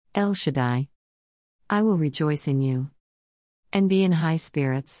El Shaddai. I will rejoice in you and be in high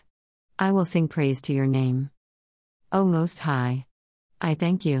spirits. I will sing praise to your name. O Most High, I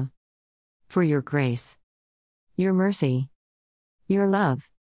thank you for your grace, your mercy, your love,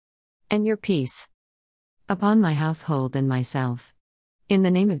 and your peace upon my household and myself. In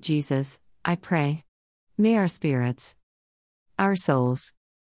the name of Jesus, I pray. May our spirits, our souls,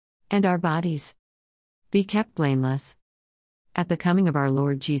 and our bodies be kept blameless at the coming of our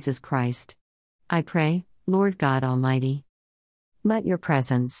Lord Jesus Christ. I pray, Lord God Almighty, let your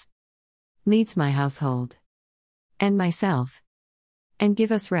presence lead my household and myself, and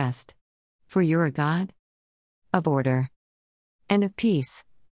give us rest, for you're a God of order and of peace.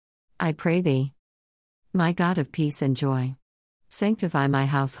 I pray thee, my God of peace and joy, sanctify my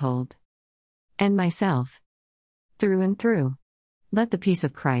household and myself through and through. Let the peace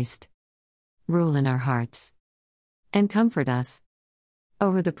of Christ rule in our hearts and comfort us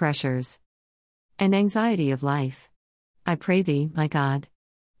over the pressures and anxiety of life. I pray thee, my God,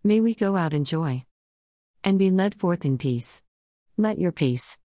 may we go out in joy and be led forth in peace. Let your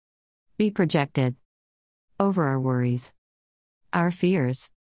peace be projected over our worries, our fears,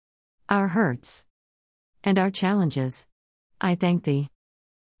 our hurts, and our challenges. I thank thee,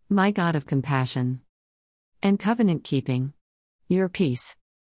 my God of compassion and covenant keeping, your peace,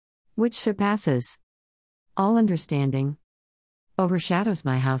 which surpasses all understanding, overshadows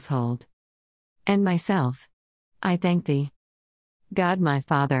my household and myself. I thank thee, God my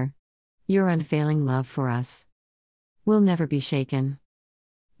Father, your unfailing love for us will never be shaken,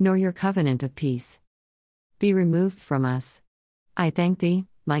 nor your covenant of peace be removed from us. I thank thee,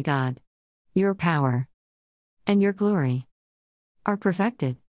 my God, your power and your glory are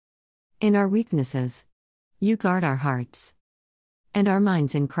perfected in our weaknesses. You guard our hearts and our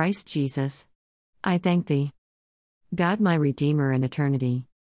minds in Christ Jesus. I thank thee, God my Redeemer in eternity.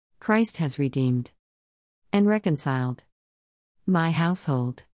 Christ has redeemed and reconciled my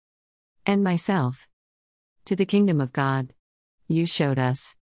household and myself to the kingdom of God. You showed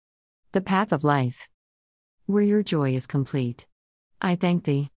us the path of life, where your joy is complete. I thank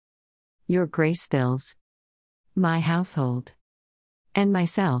thee, your grace fills my household and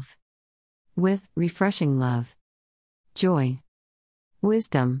myself with refreshing love, joy,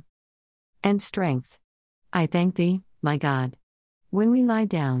 wisdom, and strength. I thank thee, my God, when we lie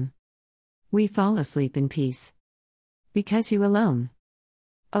down, we fall asleep in peace, because you alone,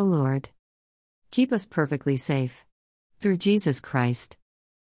 O Lord, keep us perfectly safe, through Jesus Christ,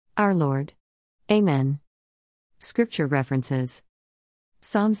 our Lord. Amen. Scripture references: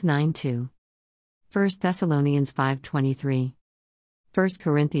 Psalms 9:2, 1 Thessalonians 5:23, 1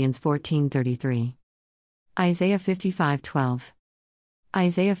 Corinthians 14:33, Isaiah 55:12,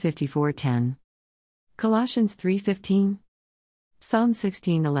 Isaiah 54:10, Colossians 3:15, Psalm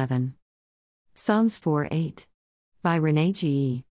 16:11, Psalms 4:8, by Renee G.